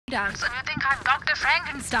Down. So you think I'm Dr.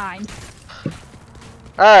 Frankenstein?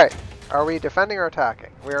 Alright. Are we defending or attacking?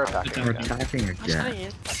 We're attacking. We're attacking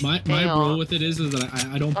again. My rule with it is that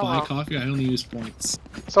I don't buy coffee, I only use points.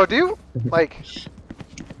 So do you, like,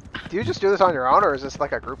 do you just do this on your own, or is this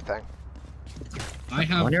like a group thing? I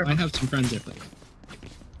have some friends that play.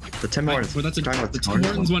 The Tim Hortons. Well, the Tim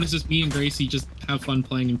Hortons one is just me and Gracie just have fun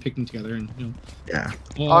playing and picking together, and you know. Yeah.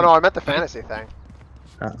 Well, oh no, I meant the fantasy thing.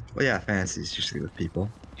 Oh, well, yeah, fantasy is usually with people.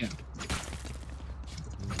 Yeah.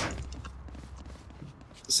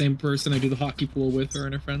 The same person I do the hockey pool with or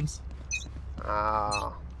in our friends.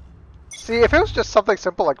 See, if it was just something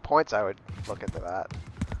simple like points, I would look into that.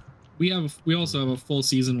 We also have a full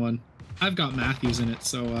season one. I've got Matthews in it,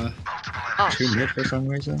 so 2 mid for some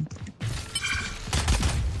reason.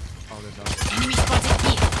 Enemy spotted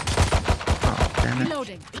here. Oh, damn it.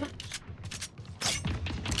 Reloading.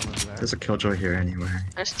 There's a Killjoy here anyway.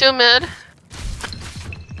 There's 2 mid.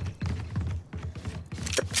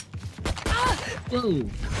 whoa!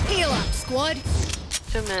 Heal up, squad.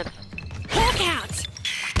 2 mid. Hawk out.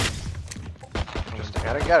 Just I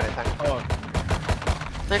gotta get anything. Oh,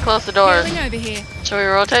 They close the doors. Healing over here. Shall we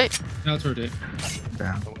rotate? Now it's rotate.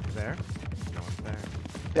 Down. no one's there? No one's there.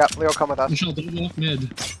 Yep, Leo, come with us. Michele, don't walk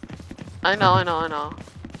mid. I know.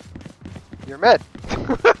 You're mid.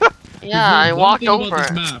 Yeah, I walked over About this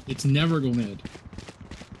it. map, it's never go mid.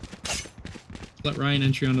 Let Ryan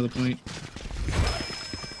entry onto the point.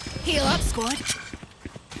 Heal up, squad.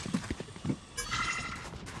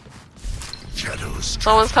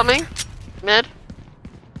 Someone's coming. Mid.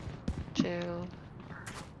 2.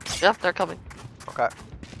 Yep, they're coming. Okay.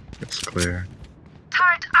 It's clear.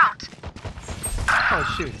 Turret out.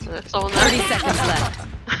 Oh shoot. There's someone there. 30 seconds left.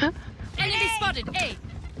 Enemy spotted. A.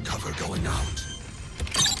 Cover going out.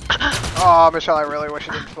 Oh, Michele, I really wish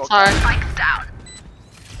you didn't smoke. Sorry. Spikes down.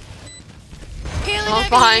 Healing Someone's over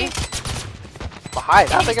behind. here. Behind?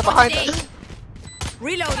 How they get behind us?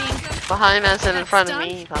 Reloading. Behind us and in front of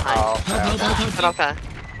me. Behind. Oh, okay. But okay.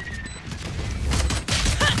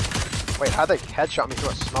 Wait, how'd they headshot me through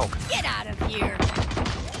a smoke? Get out of here.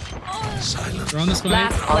 Silence. They're on the spike.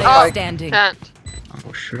 Last player Oh, standing. Can't.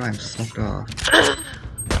 Oh shit, I'm smoked off.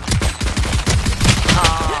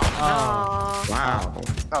 Oh. Wow.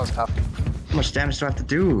 That was tough. How much damage do I have to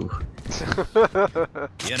do? The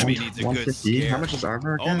enemy needs a good 150? scare. How much is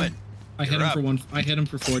armor again? Omen. I hit him for I hit him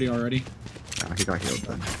for 40 already. Oh, he got healed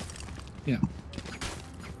then. Yeah.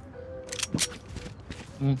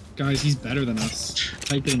 Well, guys, he's better than us.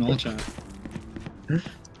 Type it in all chat.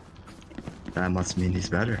 That must mean he's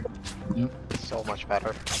better. Yep. So much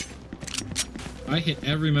better. I hit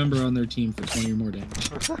every member on their team for 20 or more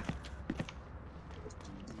damage.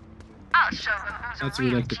 I'll show them who's That's what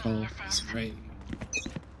we like to call spray.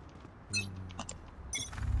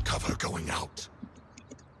 Cover going out.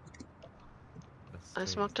 I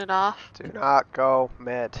smoked it off. Do not go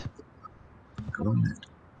mid. Go mid.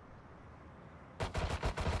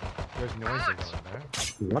 There's noises over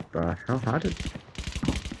there. What the hell? How did...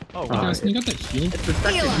 Oh, Hey, wow. guys, you got that shield? It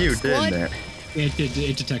detected Heal up, you, squad. didn't it?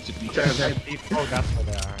 It detected me. Oh, that's where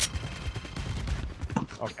they are.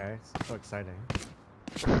 Okay, so exciting.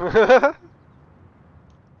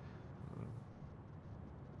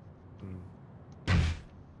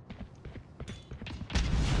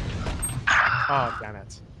 Oh, damn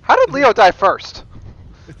it. How did Leo die first?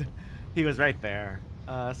 He was right there.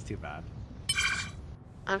 That's too bad.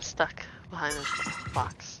 I'm stuck behind this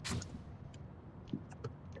box.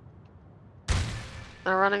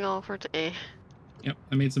 They're running over to A. Yep,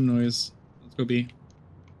 I made some noise. Let's go B.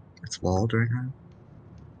 It's walled right now.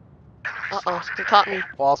 Uh-oh, they caught me.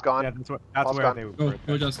 Wall's gone. Yeah, that's All's where gone. they were.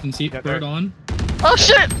 Go Justin, see, Yeah, bird on. Oh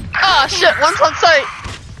shit! Ah shit! One's on site!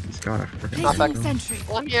 He's got a freaking... Nothing. Placing sentry.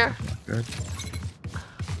 One here. Good.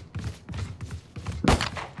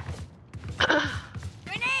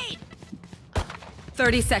 Grenade.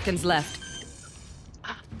 30 seconds left.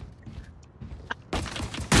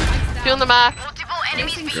 Feeling the Mac. Multiple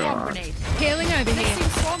enemies Placing behind. swarm grenade. Healing over here.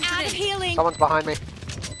 Out of healing. Someone's behind me.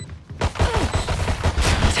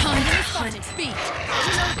 Time to hunt. Speed.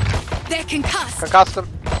 They're concussed. Concussed him.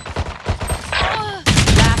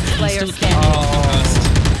 Last player standing.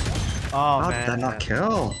 Oh, How man. did that not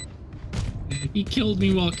kill? He killed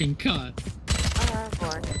me while concussed. Oh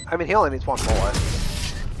boy. I mean, he only needs one bullet.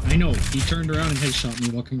 I know, he turned around and headshot me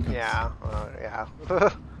while concussed. Yeah, yeah.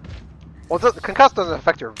 Well, concussed doesn't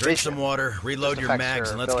affect your Drink vision. some water, reload Just your affects mags,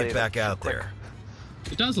 your and let's get ability back to out quick. there.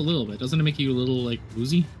 It does a little bit. Doesn't it make you a little, like,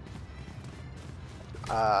 woozy?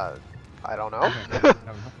 I don't know.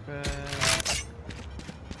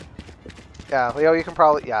 Yeah, Leo, you can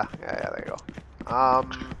probably... Yeah, there you go.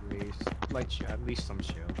 like at least some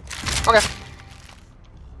shield. Okay.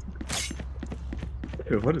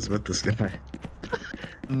 Dude, what is with this guy?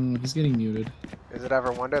 He's getting muted. Is it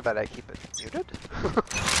ever wonder that I keep it muted?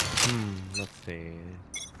 Let's see.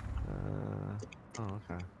 Oh,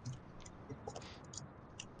 okay.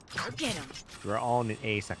 Go get him. We're all in the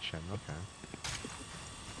A section. Okay.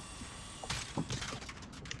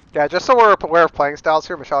 Yeah, just so we're aware of playing styles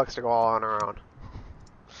here, Michele likes to go all on her own.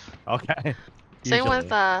 Okay. Same Usually.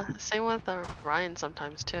 with Ryan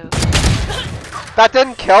sometimes too. That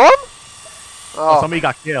didn't kill him? Oh, Oh, somebody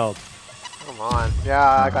got killed. come on.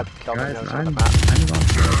 Yeah, I got killed. Guys, on the I'm map.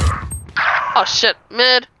 Oh shit,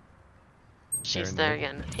 mid. She's There there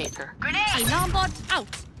in again. Hate her. Alarm bot out.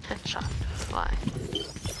 Headshot. Why?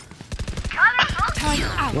 Turret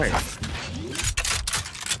out. Wait,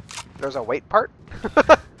 There's a wait part?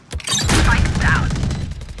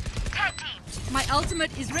 My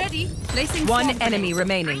ultimate is ready. Placing One swarm enemy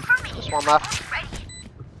grenade. remaining. Just one left.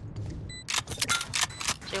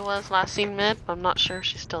 She was last seen mid, but I'm not sure if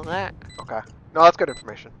she's still there. Okay. No, that's good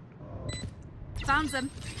information. Found them.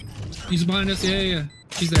 He's behind us. Yeah.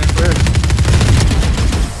 She's there.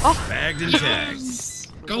 Bagged and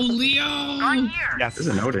tagged. Go, Leo! Yes. there's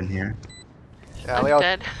a note in here. Yeah, I'm Leo.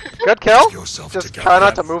 dead. Good kill. Yourself Just together. try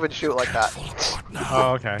not to move and shoot like that. Fall apart now.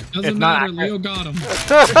 Oh, okay. Doesn't It's not. matter. Leo got him.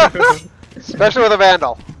 Especially with a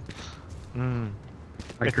Vandal. Mm.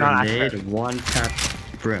 A It's not grenade, accurate. one tap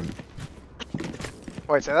Brim.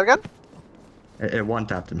 Wait, say that again? It one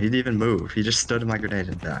tapped him. He didn't even move. He just stood in my grenade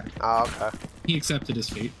and died. Oh, okay. He accepted his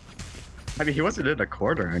fate. I mean, he wasn't in a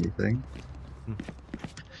court or anything.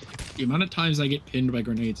 The amount of times I get pinned by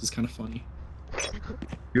grenades is kind of funny.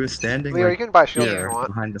 He was standing Leo, like you can buy shields if here you want.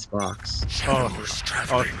 behind this box. Shadows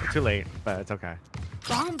traveling. Too late, but it's okay.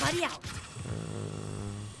 Bomb buddy out.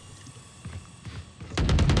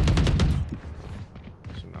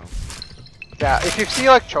 Should know. Yeah, if you see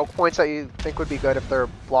like choke points that you think would be good if they're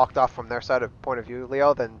blocked off from their side of point of view,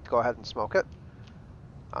 Leo, then go ahead and smoke it.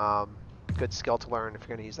 Good skill to learn if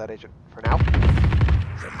you're gonna use that agent for now.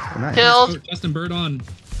 Oh, nice. Killed. Oh, Justin Bird on.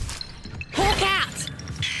 Hawk out.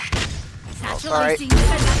 Satchel sorry. lacing.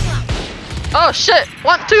 Satchel out. Oh shit!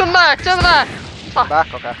 Two in the back. Two in the back. Fuck.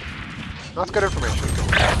 Back, okay. That's good information.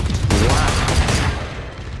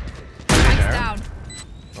 Spikes down.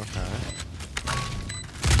 Okay.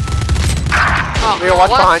 Oh, Leo, watch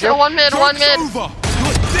behind you. One mid. One mid. Over.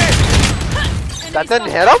 You're dead. That didn't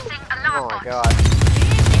hit him? Oh my god.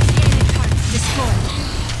 Destroyed.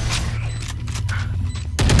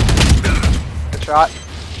 Good shot.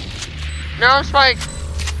 No spike.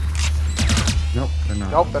 Nope, they're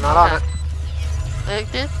not. Nope, they're not on it. They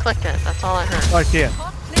did click it. That's all I heard. Oh, I see it.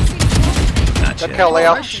 Good kill,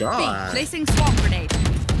 Leo. Nice shot. Placing swarm grenade.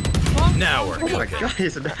 Now we're Oh my cooking. god,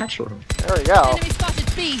 he's a natural. There we go. Enemy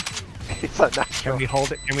spotted B. He's a Can natural. we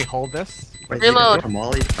hold it? Can we hold this? Wait, Reload. you got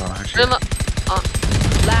Molly? Oh, actually.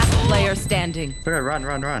 Last player standing. Okay, run.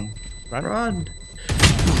 Run? Run.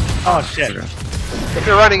 Oh shit. Okay. If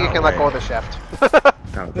you're running, you can let go of the shift.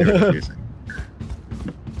 Oh, they were confusing.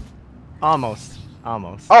 Almost.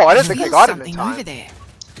 Almost. Oh, I didn't think they Feel got it in something time. over there.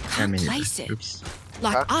 I Can't mean, place it. oops.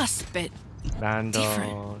 Like Huh? us, but Vandal,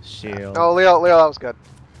 Different. shield. No, Leo, that was good.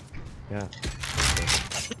 Yeah.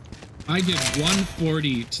 I did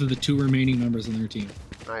 140 to the 2 remaining members on their team.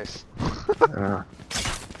 Nice.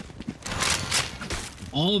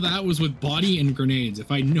 All of that was with body and grenades.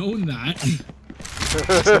 If I'd known that,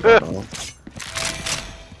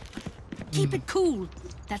 keep it cool.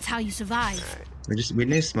 That's how you survive. we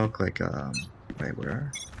need to smoke like wait,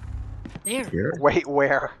 where? There. Here? Wait,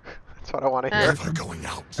 where? That's what I want to hear. Cover going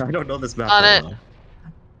out. I don't know this map On that it. well.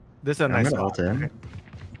 This is a I'm nice gonna ult spot. in.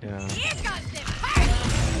 Yeah.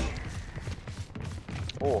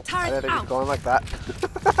 Oh, I Turret didn't even out. going like that.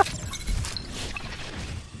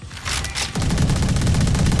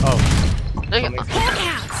 Oh. They- Hawk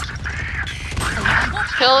out.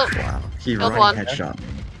 Kill. Wow, he Killed running one. headshot me.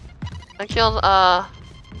 I killed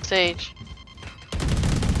Sage.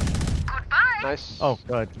 Nice. Oh,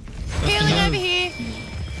 good. Healing over here.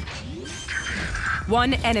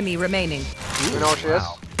 One enemy remaining. We know where she is.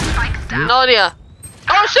 No idea.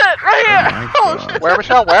 Oh shit! Right here. my Oh God. shit! Where,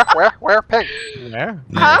 Michele? Where? Ping. Where?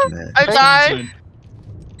 Huh? Mid. I Thank died.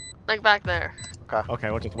 Like back there. Okay,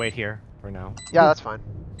 we'll just wait here for now. Yeah, that's fine.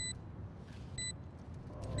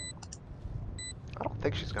 I don't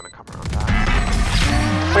think she's gonna come around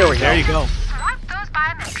that. Here we go. There you go.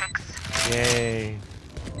 Yay.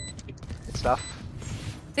 Good stuff.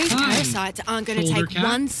 These Hi, parasites aren't going to shoulder take cap.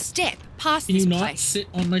 one step past can this you not place. sit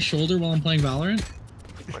on my shoulder while I'm playing Valorant?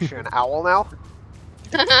 Was she an owl now?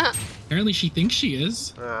 Apparently she thinks she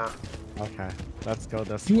is. Okay, let's go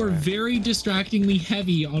this You way. are very distractingly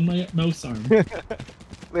heavy on my mouse arm.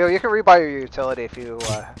 Leo, you can rebuy your utility if you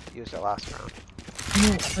used it last round.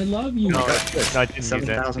 No, I love you. No, no, I didn't use it.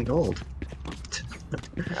 7,000 gold.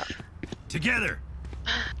 Together.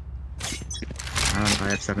 I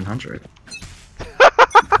have 700.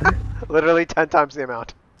 Literally 10 times the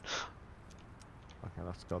amount. Okay,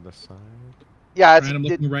 let's go this side. Yeah, it's Ryan, I'm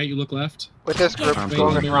looking right, you look left. with this group I'm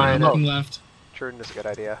going with going Ryan. I'm looking left. Trudon is a good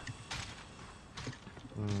idea.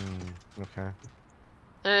 Okay.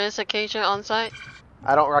 There is a Killjoy on site.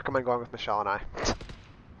 I don't recommend going with Michele and I.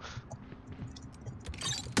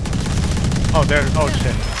 Oh, there. Oh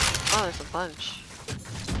shit. Oh, there's a bunch.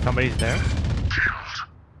 Somebody's there.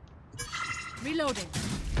 Reloading.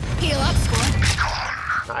 Heal up,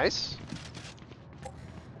 squad. Nice.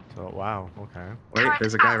 So wow. Okay. Wait,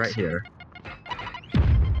 there's a guy right here.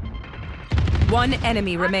 One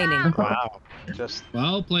enemy remaining. Wow. Just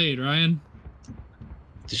Well played, Ryan.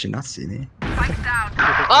 Did she not see me?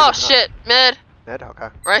 Oh shit, mid. mid. Okay.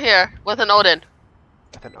 Right here. With an Odin.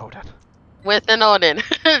 With an Omen. With an Odin.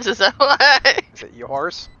 Is that why? Is it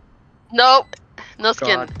yours? Nope. No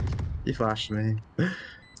skin. God, he flashed me.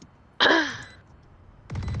 I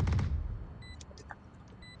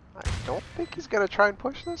don't think he's gonna try and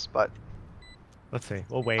push this, but Let's see.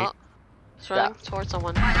 We'll wait. Oh. It's running towards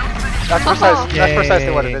someone. that's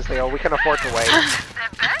precisely what it Yay. is, Leo. We can afford to wait.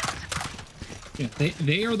 Yeah,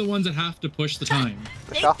 they are the ones that have to push the time.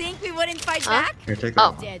 Michele? They think we wouldn't fight Huh? back? Here, take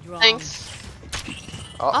Oh. that. Dead wrong. Thanks.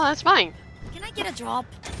 Oh. Oh, that's mine. Can I get a drop?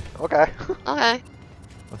 Okay. Okay. Okay,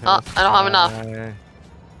 Oh, let's I don't have enough.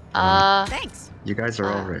 try- Thanks. You guys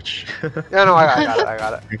are all rich. Yeah, no, I got it. I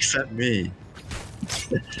got it. Except me.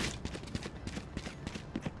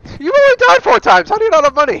 You've only died 4 times. How do you not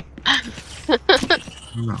have money?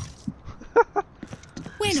 No.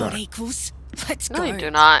 We're not Sorry. equals. Let's No, go. you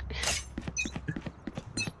do not.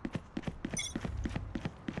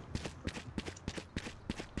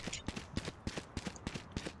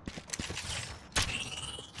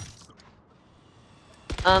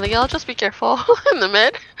 Y'all just be careful in the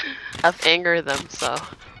mid. I've angered them, so.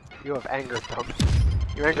 You have angered them.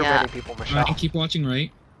 You anger Yeah. many people, Michele. Ryan, keep watching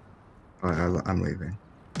right. I'm leaving.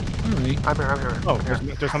 Alright. I'm here. I'm here. Oh, I'm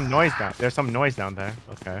here. there's some noise down. There's some noise down there.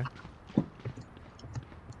 Okay.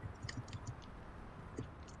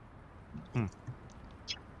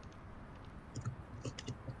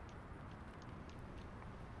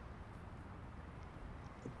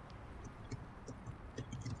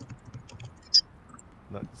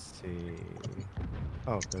 Let's see.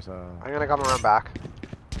 Oh, there's a. I'm gonna come around back.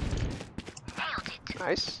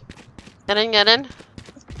 Nice. Get in, get in.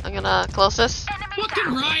 I'm gonna close this.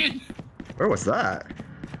 Fucking Ryan! Where was that?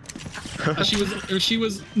 She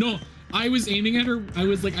was, no, I was aiming at her. I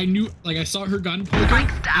was like, I knew, like, I saw her gun poke out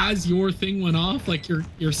as your thing went off, like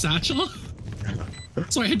your satchel.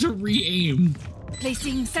 So I had to re-aim.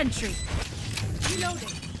 Placing sentry. Reloading.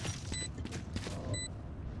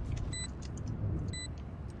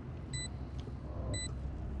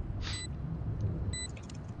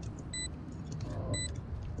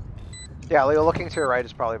 Yeah, Leo, looking to your right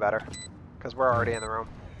is probably better. Because we're already in the room.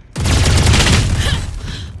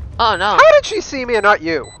 Oh no. How did she see me and not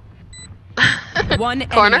you? One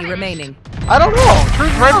Corner? enemy remaining. I don't know.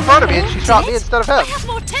 Trude's right in front of me and she shot me instead of I him. have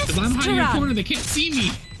more tests Because I'm to hiding in the run. corner, they can't see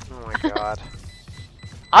me. Oh my god.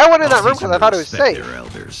 I went in that room because I thought it was safe. Their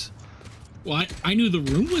elders. Well, I knew the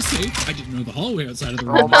room was safe. I didn't know the hallway outside of the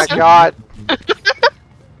room. Oh my was safe. god.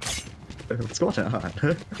 What's going on?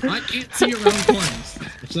 I can't see around corners.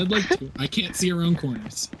 Which I'd like to. I can't see around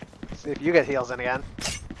corners. See if you get heals in again.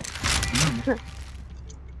 No.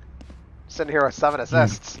 Sitting here with 7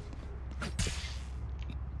 assists.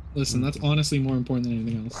 Listen, that's honestly more important than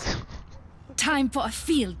anything else. Time for a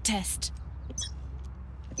field test.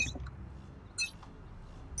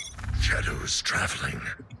 Shadows traveling.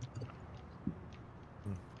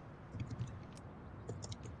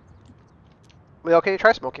 Leo, can you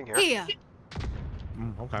try smoking here? Here.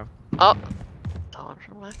 Okay. Oh. Someone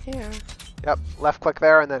from back here. Yep, left click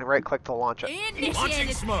there and then right click to launch it. Launching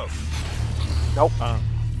Initiated. smoke. Nope.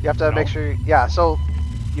 You have to make sure yeah, so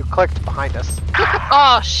you clicked behind us.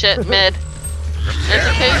 Oh shit, mid. There's a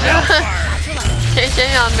KJ.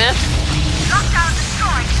 KJ on mid.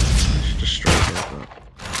 Destroyed it, but...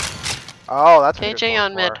 Oh, that's what you're KJ going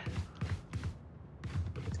on mid.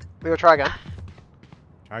 for. Leo, try again.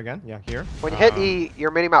 Try again. Yeah, here. When you hit E, your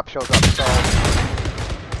minimap shows up, so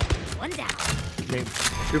One down. Okay.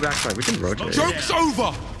 Two backside, we can rotate. Joke's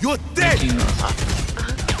over. You're dead.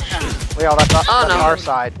 Leo, that's Oh, no. our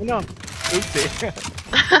side. Oh, no. Oopsie.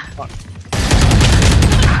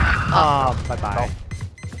 Oh, bye bye.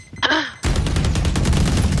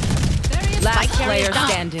 Last player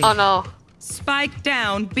standing. Oh no. Spike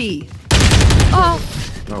down B. Oh.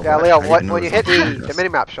 Oh, Yeah, what? Leo, I when didn't you know hit this. E, the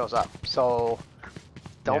minimap shows up. So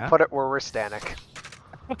don't Yeah? put it where we're standing.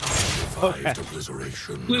 Okay.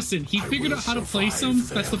 Obliteration. Listen, he figured out how to place them.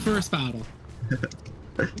 That's the first battle.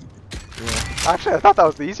 Actually, I thought that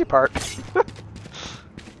was the easy part.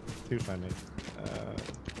 Too funny.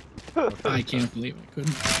 I can't believe I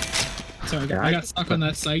couldn't. Sorry, Yeah, I got stuck on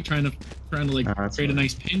that site trying to like that's create a fine.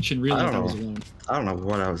 nice pinch and I realized I don't was know. alone. I don't know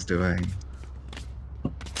what I was doing.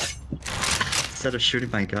 Instead of shooting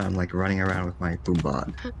my gun, I'm like running around with my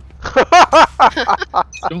boombot.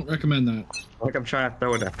 Don't recommend that. Like I'm trying to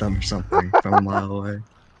throw it at them or something from a mile away.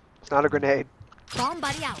 It's not a grenade. Bomb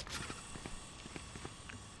buddy out.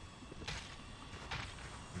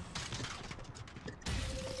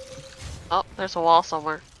 Oh, there's a wall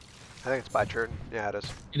somewhere. I think it's by Trudon. Yeah, it is.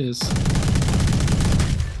 It is.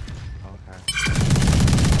 Okay.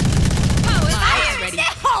 Ready.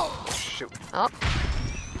 Shoot. Oh.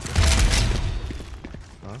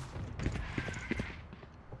 Huh?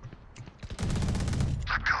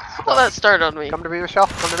 Well, that started on me. Come to me, Michele.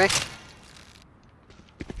 Come to me.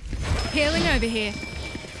 Healing over here.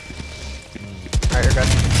 Alright, you're good.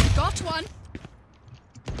 Got one.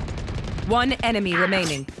 One enemy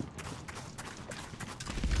remaining. Do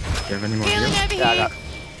you have any more Healing heals? over Yeah, I here. got.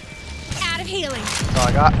 Out of healing. That's all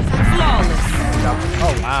I got. Flawless.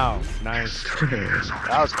 Oh wow, nice.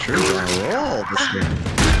 That was True, I roll this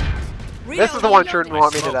game. This is the one Trudon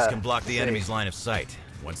want me to Smokes do. can block the enemy's line of sight.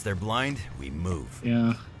 Once they're blind, we move.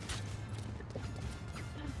 Yeah.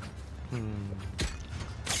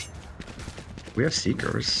 We have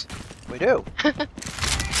seekers. We do.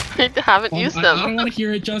 I haven't used I don't them. want to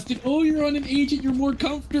hear it, Justin. Oh, you're on an agent you're more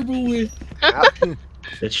comfortable with. Yeah.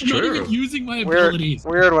 It's I'm not true. even using my Weird. abilities.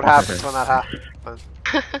 Weird what happens when that happens.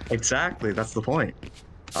 Exactly, that's the point.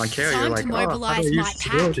 On carry, Time you're to like, oh, how do mobilize I my use this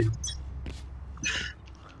ability?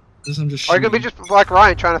 This I'm just Or you could be shooting. just like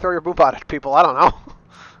Ryan trying to throw your boombot at people. I don't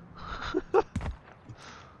know.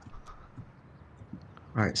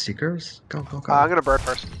 Alright, seekers, go, go, go. I'm gonna bird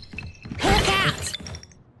first. Hawk out.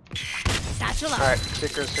 Satchel up. Alright,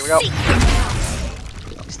 seekers, here we go.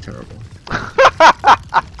 That was terrible.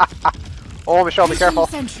 Oh, Michele, be careful.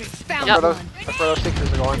 Sentry. Found That's where one. that's where those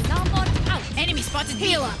seekers are going. Alarm bot out. Enemy spotted.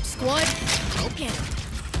 Heal up, squad. Okay.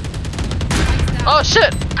 Oh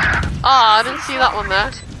shit! Ah, I didn't see that one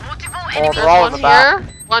there. Oh, they're all in One the back.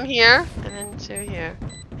 here, one here, and then two here.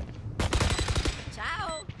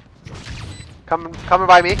 Ciao. Coming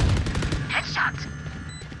by me.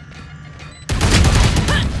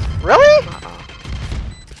 Really?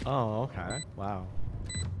 Oh, okay. Wow.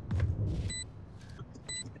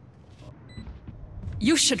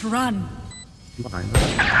 You should run. Fine.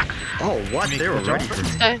 Oh, what? They were ready for me.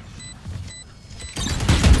 Okay.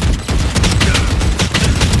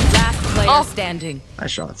 Last player Oh. standing.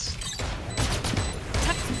 Nice shots.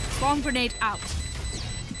 Bomb grenade out.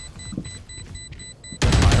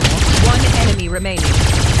 One enemy remaining.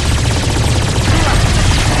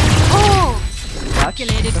 Oh!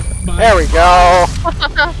 Calculated. There we go.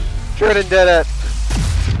 Trudon did it.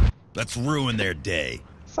 Let's ruin their day.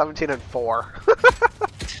 17-4.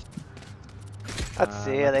 That's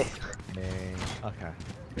silly. Dang. Okay.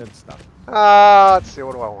 Good stuff. Let's see.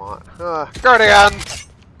 What do I want? Guardian.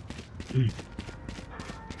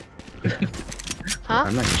 Huh?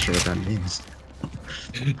 I'm not even sure what that means.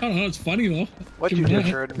 I don't know. It's funny though. What'd you do, Yeah.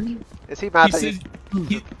 Trudon? Is he mad He that says,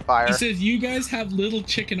 you fire? he says you guys have little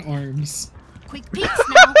chicken arms. Quick peeks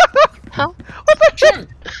now. Huh? What's that? Sure.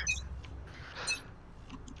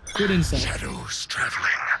 Good insult. Shadows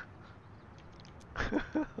traveling.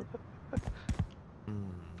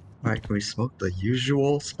 Alright, can we smoke the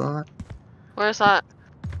usual spot? Where's that?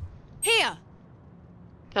 Here.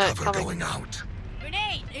 Okay, Cover coming. going out.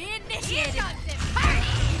 Grenade initiated.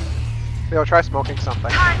 Leo, try smoking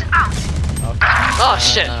something. Oh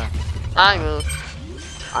shit! I move.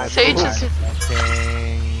 Sage is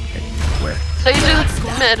Dang. Where? Sage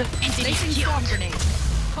is mid. Placing bomb grenade.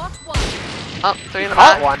 Caught one. Oh, three in the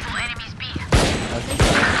Caught back. one.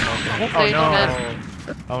 Oh Sage no.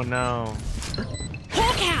 mid. Oh no.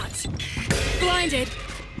 Hawk out. Blinded.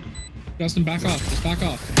 Justin, back off. Just back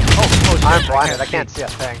off. I'm blinded. I can't see a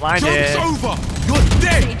thing. Blinded. Joke's over! You're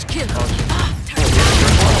dead! Sage kill.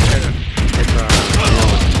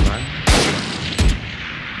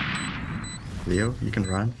 Leo, you can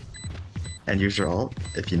run. And use your ult,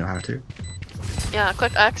 if you know how to. Yeah,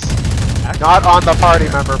 quick X. Not on the party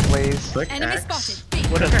member, please. Click Enemy X.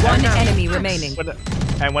 spotted. What does One enemy remaining. what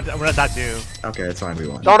does that do? Okay, it's fine, we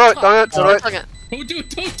won. Don't do it. Don't do it. Don't do it. Okay. Don't do it.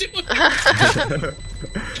 Don't do it.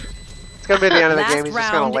 It's gonna be the end of the Last game. He's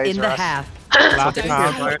just gonna round in laser the us. half. Last Don't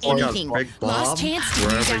time. say Like a anything. big bomb Last chance to use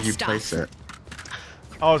wherever our you stuff. place it.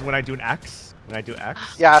 Oh, is when I do an X? When I do X?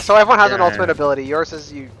 Yeah, so everyone has an Yeah. ultimate ability. Yours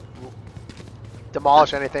is you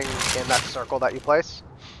demolish anything in that circle that you place.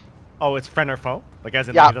 Oh, it's friend or foe? Like as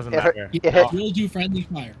in Yeah, it doesn't it- matter. It hit. We'll do friendly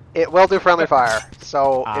fire. It will do friendly fire.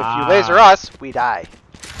 So if you Ah. laser us, we die.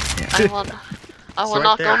 I will So right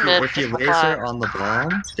not there, go mid. if you for laser fire. on the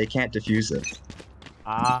bomb, they can't defuse it.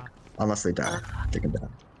 Ah. Unless they die. They can die.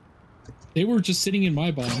 They were just sitting in my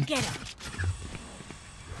bomb. Get him.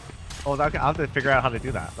 Oh, I'll have to figure out how to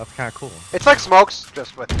do that. That's kind of cool. It's like smokes,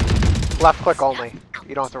 just with left click only.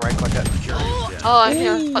 You don't have to right click it. Oh, I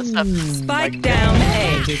hear footsteps. Spike down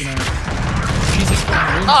A. I'm taking out. She's a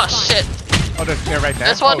spawn. Oh shit! Oh, they're right there.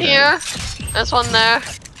 There's one Oh, here. There's one there.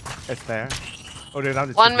 It's there. Oh, dude, I'm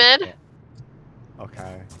just. One mid.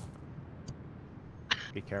 Okay.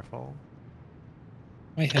 Be careful.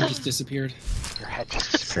 My head just disappeared. Your head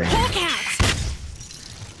just Same. Hawk out.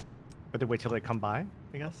 But they wait till they come by,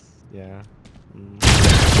 I guess? Yeah.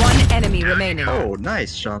 One enemy remaining. Oh,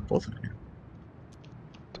 nice shot, both of you.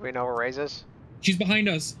 Do we know where Raze is? She's behind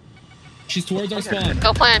us. She's towards our spawn.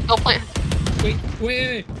 Go plant. Go plant. Wait.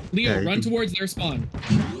 Leo, Yeah, you run can- towards their spawn.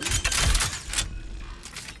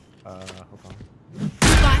 Hold on.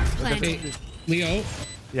 Spike planted. Hey, Leo,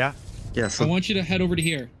 Yeah. Yeah, I so want you to head over to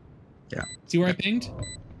here. Yeah. See where I pinged?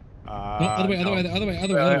 No, other way. Okay,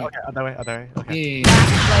 other way. Okay. Yeah.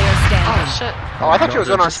 Last player Oh standing. shit. Oh, I thought she was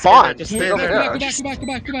on our Just stay there, spawn. just She's stay over there. there. Go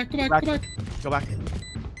back. Go back. Go back.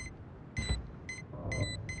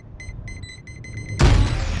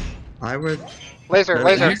 I would. Laser.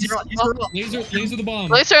 Laser the bomb.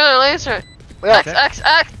 Laser. Leo,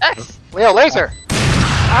 X. Leo, laser.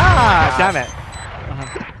 Ah, damn it.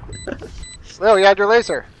 Leo, you had your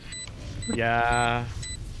laser. Yeah.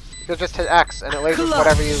 You'll just hit X and it lasers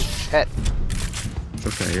whatever you hit.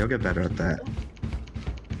 Okay, you'll get better at that.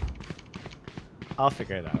 I'll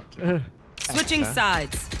figure it out. Switching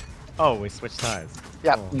sides. Oh, we switched sides.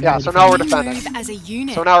 Yeah, Oh. yeah. So now we're We defending. move as a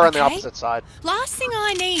unit. So now we're on the okay? opposite side. Last thing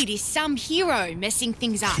I need is some hero messing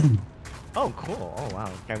things up. Oh, cool. Oh, wow.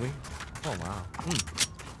 Can we? Oh,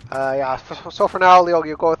 wow. Yeah. So for now, Leo,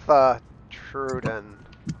 you go with Trudon.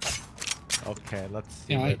 Okay, let's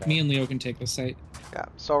see. Yeah, where me and Leo can take the site. Yeah.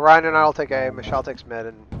 So Ryan and I will take A. Michele takes mid,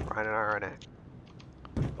 and Ryan and I are in A.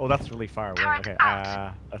 Oh, that's really far away. Okay,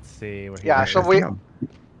 let's see. We're Yeah. here. So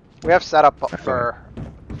we have set up for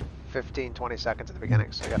 15-20 seconds at the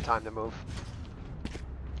beginning, so we got time to move.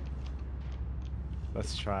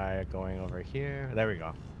 Let's try going over here. There we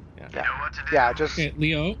go. Yeah. Yeah. Just Okay,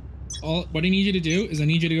 Leo. What I need you to do is I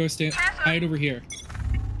need you to go hide over here.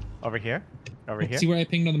 Over here? Over here? See where I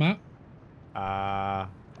pinged on the map?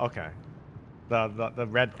 Okay. The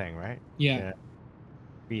red thing, right? Yeah.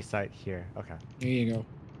 B site here. Okay. There you go.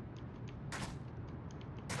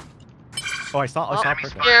 Oh, I saw Oh,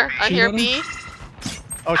 perfect. here. I Shoot hear at him? B.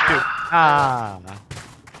 Oh shoot. Ah.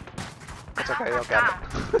 it's okay. You'll get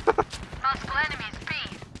it.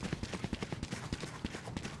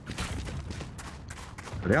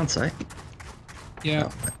 Are they on site?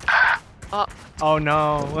 Yeah. Oh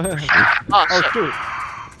no. Oh Oh shit. shoot.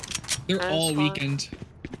 They're Nice all one. weakened.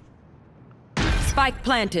 Spike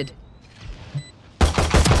planted.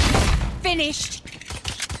 Finished.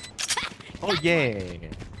 Oh yeah.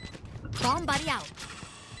 Bomb buddy out.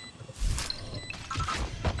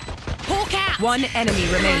 Hawk out. One enemy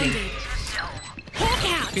remaining. Hawk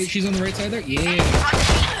out. Okay, she's on the right side there? Yeah.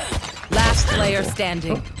 Last player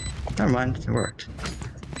standing. Never mind, it worked.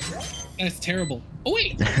 That's terrible. Oh,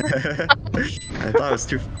 wait! I thought it was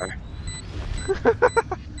too far.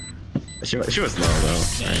 She was low though.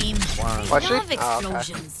 Shame. Was she? Love Oh, okay.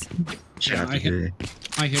 explosions. She Yeah, had I to be.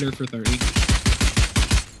 I hit her for 30.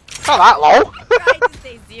 Not that low.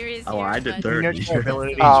 Oh, I did You 30. know your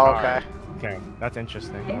ability Oh, chart. okay. Okay, that's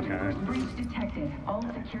interesting. Okay.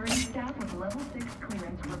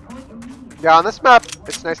 Yeah, on this map,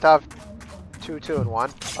 it's nice to have 2, 2, and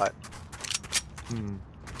 1, but Hmm.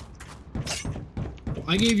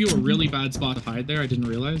 I gave you a really bad spot to hide there. I didn't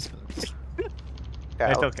realize. yeah,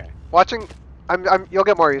 It's okay. watching, you'll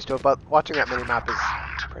get more used to it, but watching that mini map is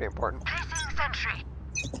pretty important.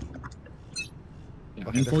 Yeah,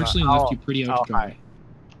 Okay, unfortunately, I'll- left you pretty out I'll to dry. hide.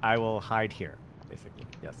 I will hide here, basically.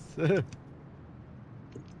 Yes.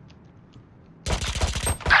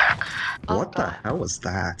 What the hell was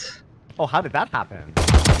that? Oh, how did that happen?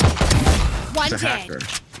 One It's a dead. hacker.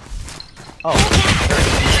 Oh.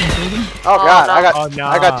 Oh god, no. I Oh no.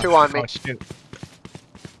 got 2 on me. Oh, shoot.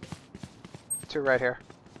 2 right here.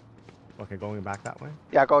 Okay, going back that way.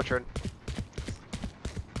 Yeah, go Trudon.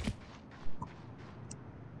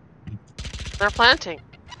 They're planting.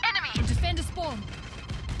 Enemy. Defender spawn.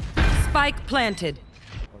 Spike planted.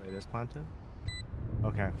 Oh, it is planted?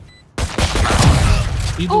 Okay.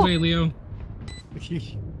 Lead the way, Leo.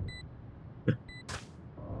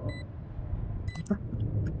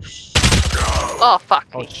 Oh, fuck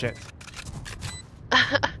Oh me. shit.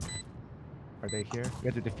 Are they here?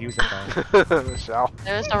 We have to defuse it though. Michelle.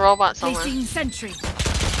 There's a robot somewhere. Placing sentry.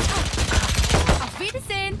 Auf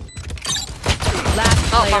Wiedersehen.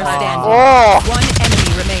 Last Oh, player behind. standing. Oh! One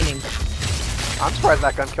enemy remaining. I'm surprised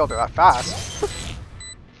that gun killed her that fast.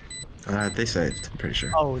 They saved, I'm pretty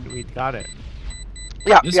sure. Oh, we got it.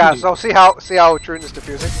 Yeah, Yes, yeah. we do. So see how Trudon is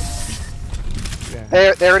diffusing.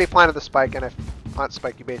 Yeah. They already planted the spike, and if plant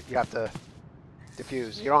spike, you have to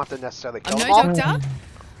diffuse. You don't have to necessarily kill I'm them no all. doctor,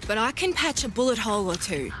 but I can patch a bullet hole or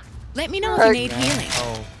two. Let me know if Right. you need healing.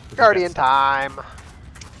 Oh. Guardian time.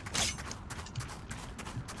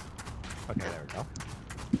 Okay, there we go.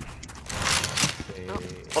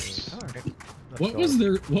 Oops. Alright. What was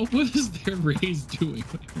their Raze doing?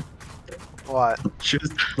 What? She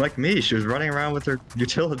was like me, she was running around with her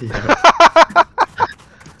utility.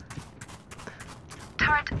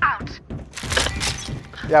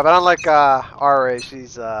 Yeah, but unlike RA,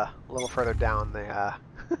 she's a little further down. They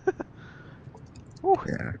Whew.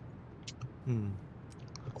 Yeah.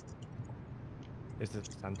 Is it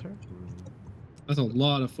center? That's a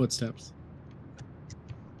lot of footsteps.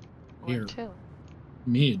 Where Here. to?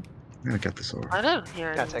 Mid. I'm gonna get this over. I didn't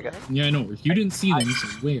hear Yeah, anything. take it. Yeah, I know. If you didn't see them, so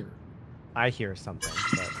where? I hear something,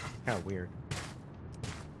 but kind of weird.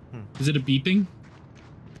 Is it a beeping?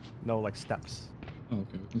 No, like steps. Oh,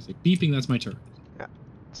 okay. I was gonna say beeping. That's my turn.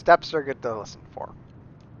 Steps are good to listen for.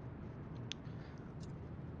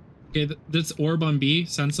 Okay, this orb on B.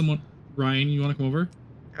 Send someone. Ryan, you want to come over?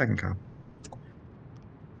 I can come.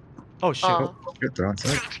 Oh shit! Oh. Good, they're on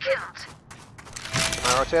site. Am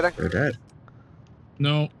I rotating? They're dead.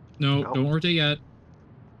 No, No. don't rotate yet.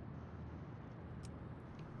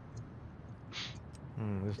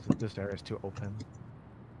 This area is too open.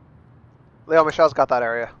 Leo, Michelle's got that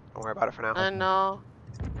area. Don't worry about it for now. I know.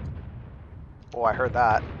 Oh, I heard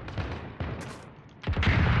that.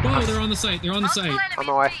 Whoa, they're on the site. They're on the site. On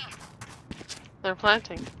my way. They're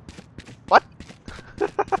planting. What?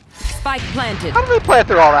 Spike planted. How did they plant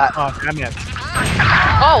through all that? Oh damn it!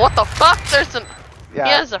 Oh, what the fuck? There's an. Yeah.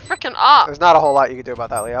 He has a freaking op There's not a whole lot you can do about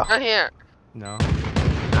that, Leo. right here. No.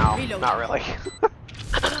 No, Reload. not really.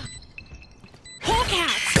 Hawk out.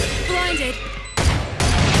 Blinded.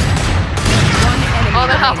 One enemy Oh,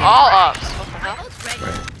 they have remaining. all ups. What the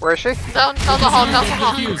hell? Where is she? Down the hall, down the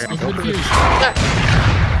hall. Defuse. Go for the defuse. There.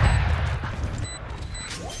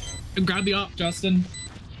 And grab the op, Justin.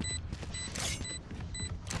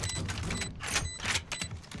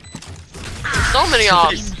 So many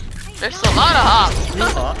ops. There's a lot of ops.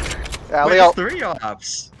 Yeah, Wait, Leo. there's 3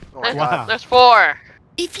 ops. Oh my Wow. god. There's 4.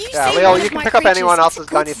 If you Yeah, see Leo, one you of can my pick up anyone creatures, else's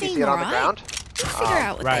it's a gun good if you thing, see it on the alright? ground. We'll figure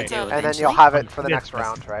out what Right. they do And then eventually. you'll have it for the Yeah, next that's-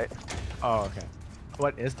 round, right? Oh okay.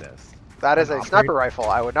 What is this? That is An a operator? sniper rifle.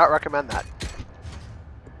 I would not recommend that.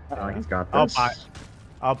 Oh, he's got I'll this.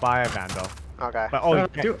 I'll buy a Vandal. Okay. But oh, you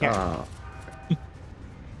Dude, can't.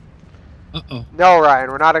 Uh-oh. No, Ryan,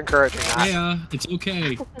 we're not encouraging that. Yeah, it's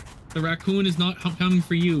okay. The raccoon is not coming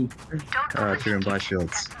for you. Two and buy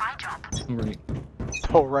shields. All right.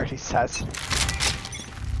 Oh, right, he says.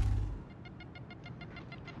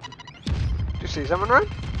 Did you see someone, Ryan?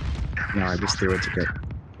 No, I just threw it to get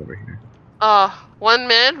over here. One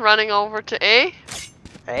mid running over to A.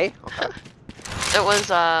 A? Okay. It was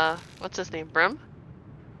what's his name? Brim?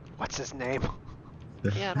 What's his name?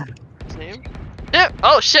 Yeah, I don't know his name. Yeah.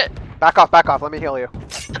 Oh shit. Back off, back off. Let me heal you.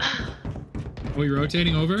 Oh, you're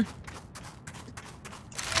rotating over?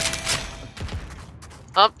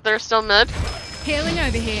 Up, they're still mid. Healing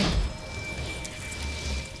over here.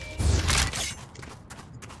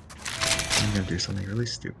 I'm gonna do something really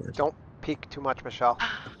stupid. Don't peek too much, Michelle.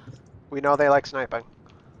 We know they like sniping.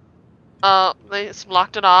 They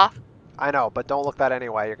blocked it off. I know, but don't look that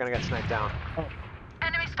anyway. You're gonna get sniped down.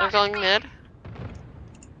 They're going mid.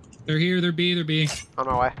 They're here. They're B. They're B. On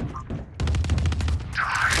my way.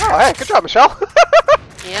 Oh, hey, good job, Michelle.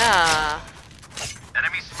 Yeah.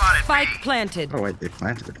 Spike planted. Oh wait, they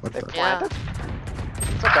planted it. What They the? Yeah. planted.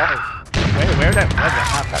 It's okay. Wait, where did that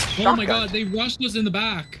happen? That's Oh my shotgun. god, they rushed us in the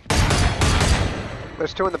back.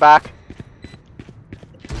 There's 2 in the back.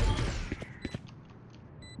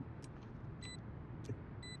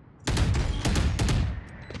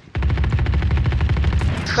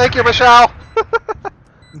 Thank you, Michelle.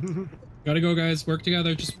 Gotta go, guys. Work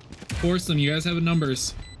together. Just force them. You guys have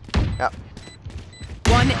numbers. Yep.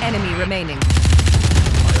 One enemy remaining.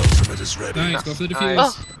 My ultimate is ready. Nice. Go for the defuse.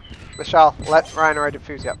 Nice. Michele, let Ryan or I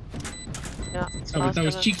defuse. Yep. Yeah. Oh, but that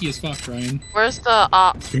was cheeky as fuck, Ryan. Where's the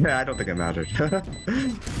op? Yeah, I don't think it mattered.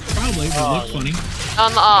 Probably, but look funny.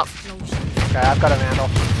 On the op. Okay, I've got a vandal.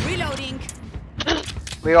 Reloading.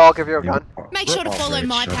 Leo, I'll give you a gun. Make sure to follow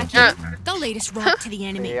my pattern. Yeah. They'll lead us right to the There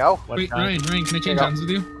enemy. you go. Wait, Ryan, can I change guns with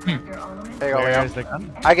you? Come here. There you go, Where's Leo. the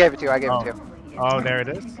gun? I gave it to you. I gave it to you. Oh, there it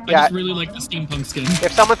is. I Yeah. just really like the steampunk skin.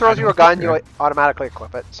 If someone throws you a gun, you automatically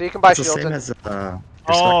equip it. So you can buy It's the shields. same And, as your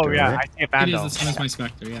Oh, Spectre, yeah, right? I see a It vandal. is the same as my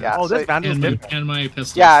Spectre, yeah. Yeah. Oh, this so- vandal's And my, different. and my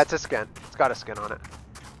pistol. yeah, it's a skin. It's got a skin on it.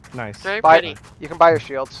 Nice. Very Buy, pretty. you can buy your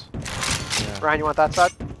shields. Yeah. Ryan, you want that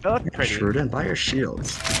side? They look pretty. Trudon, buy your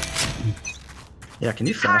shields. Yeah, can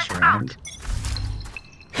you flash around?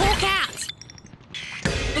 Hawk out.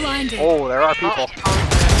 Blinded. Oh, there are people.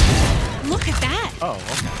 Look at that. Oh,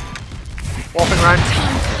 okay. Wolf and Ryan.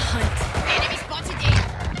 Time to hunt. Enemy spotted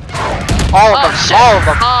in. All of Oh them. shit! All of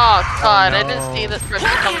them. Oh god, I no. didn't see this person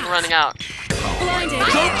coming running out. Blinded.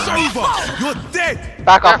 Joke's over! You're dead!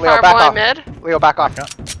 Back off, Leo. Back Fireboy off. mid. Leo, back off. Back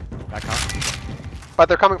up. Back up. But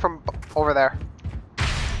they're coming from over there.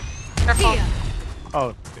 Careful. Here.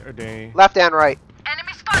 Oh, they. Left and right.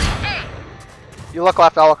 You look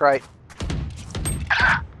left, I'll look right.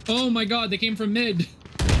 Oh my god, they came from mid.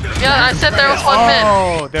 Yeah, I said there was one mid.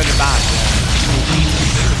 Oh, they're in the back.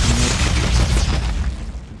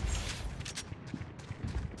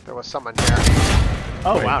 There was someone here.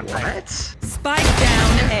 Oh, Wait, wow. what? Nice. Spike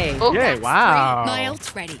down A. Oh, Yay, wow. My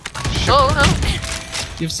ult's ready. oh no.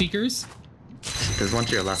 You have Seekers? There's one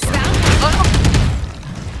to your left. Found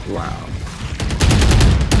Oh Wow.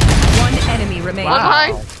 One enemy remaining. One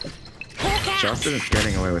high. Hawk out. Justin is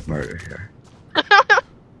getting away with murder here.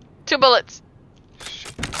 2 bullets.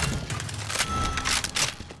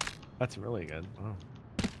 That's really good. Oh.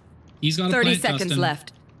 He's got a 30 plant, seconds Justin.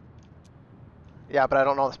 left. Yeah, but I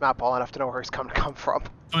don't know this map well enough to know where he's coming to come from.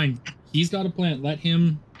 Fine. He's got a plant. Let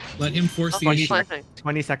him force the Oh, issue. planting.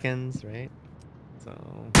 20 seconds, right? So.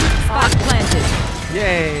 Spike planted.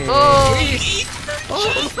 Yay! Oh.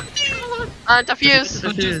 Defuse.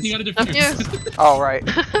 Justin, you gotta defuse. Defuse. Oh, right.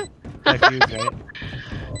 Diffuse, right?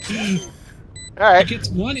 He Alright. gets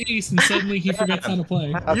one ace and suddenly he forgets how to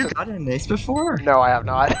play. Have you gotten an ace before? No, I have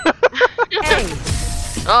not. A.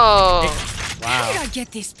 Oh. How did Wow. I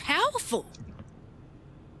get this powerful?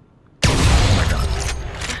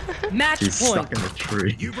 Match He's point. stuck in the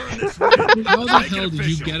tree. You've earned this How win. the hell did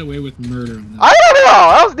you get away with murder on that? I don't know!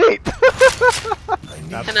 That was neat!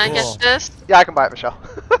 That's Can I cool. get this? Yeah, I can buy it, Michele.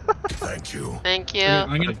 Thank you. Thank you.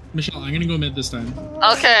 Okay, Michele, I'm gonna go mid this time.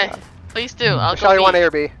 Okay. Please do. I'll Michele, you go want A B.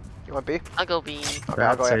 or B? You want B? I'll go B. Okay,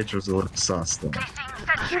 I'll That go A. Sage was a little sus though.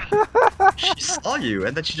 She saw you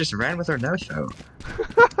and then she just ran with her no-show.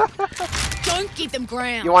 Don't give them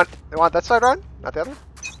ground. You want that side, Ryan? Not the other?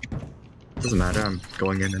 Doesn't matter, I'm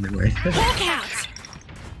going in anyway. Hawk out.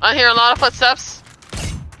 I hear a lot of footsteps.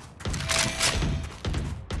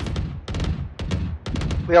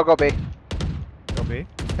 Leo, go B. Go B.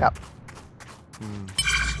 Yep.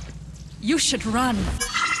 You should run.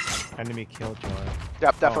 Enemy Killjoy.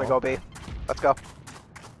 Yep, definitely Oh. go B. Let's go.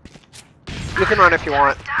 You can run if you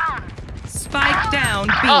want. Spike down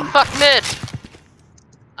B. Oh fuck mid.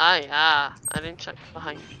 Ah yeah. I didn't check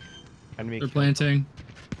behind me. Enemy They're planting.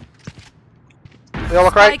 Leo,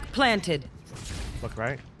 look right. Spike planted. Look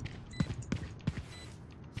right.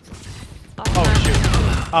 Oh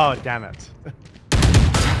shoot. Oh damn it.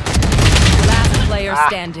 Last player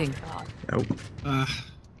standing. Nope.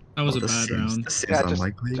 That was a this bad seems, round. This seems Yeah,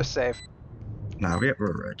 unlikely. just save. Nah, we're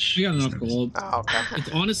rich. We got enough There's no- gold. Oh, okay. It's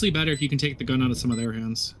honestly better if you can take the gun out of some of their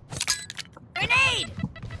hands. Grenade.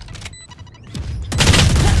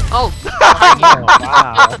 Oh. Oh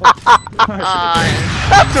wow.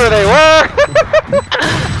 That's where they were!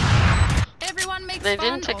 Everyone makes They fun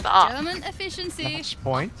didn't take of the op. German efficiency. Match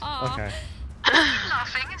point. Aw. Okay.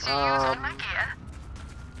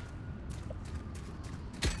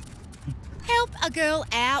 Help a girl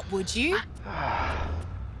out, would you? I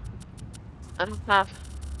don't have.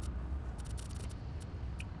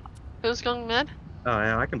 Who's going mid? Oh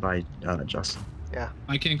yeah, I can buy Justin.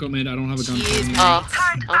 I can't go mid. I don't have a gun. Cheers, for Oh.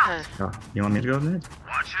 Okay. Oh, you want me to go mid?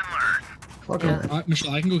 Watch and learn. I'll go Yeah. mid.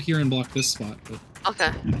 Michele, I can go here and block this spot. But Okay.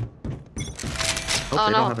 Hope Oh,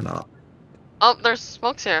 they no. don't have an op. Oh, there's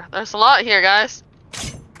smokes here. There's a lot here, guys.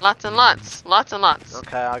 Lots and lots. Lots and lots.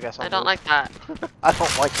 Okay, I guess I'll I don't move. like that. I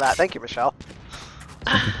don't like that. Thank you, Michele.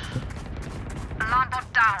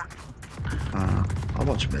 I'll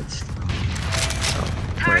watch mids.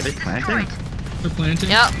 Oh, wait, are they planting? they're planting.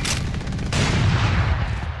 Yep.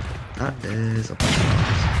 That is a bunch of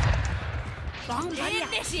Bomb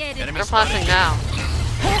initiated. They're planting now.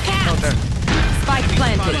 Hawk out. Spike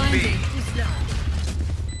planted. Blinding.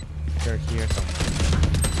 They're here somewhere.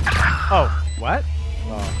 Oh, what?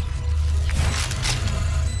 Oh.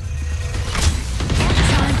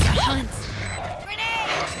 Time to hunt.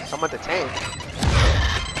 Someone detained.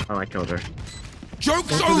 Oh, I killed her.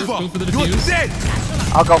 Joke's Go over! for the You're defuse. dead!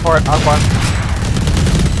 I'll go for it. I'll go.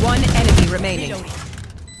 One enemy remaining.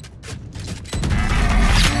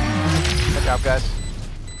 Good job, guys.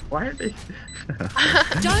 Why are they?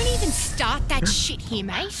 Don't even start that shit here,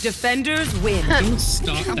 mate. Defenders win. Don't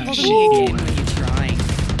stop that Bother shit. me again when you're trying.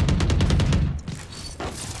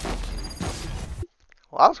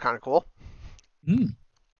 Well, that was kind of cool. Hmm.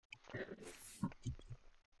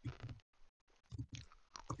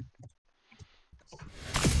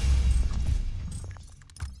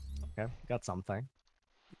 Okay, got something.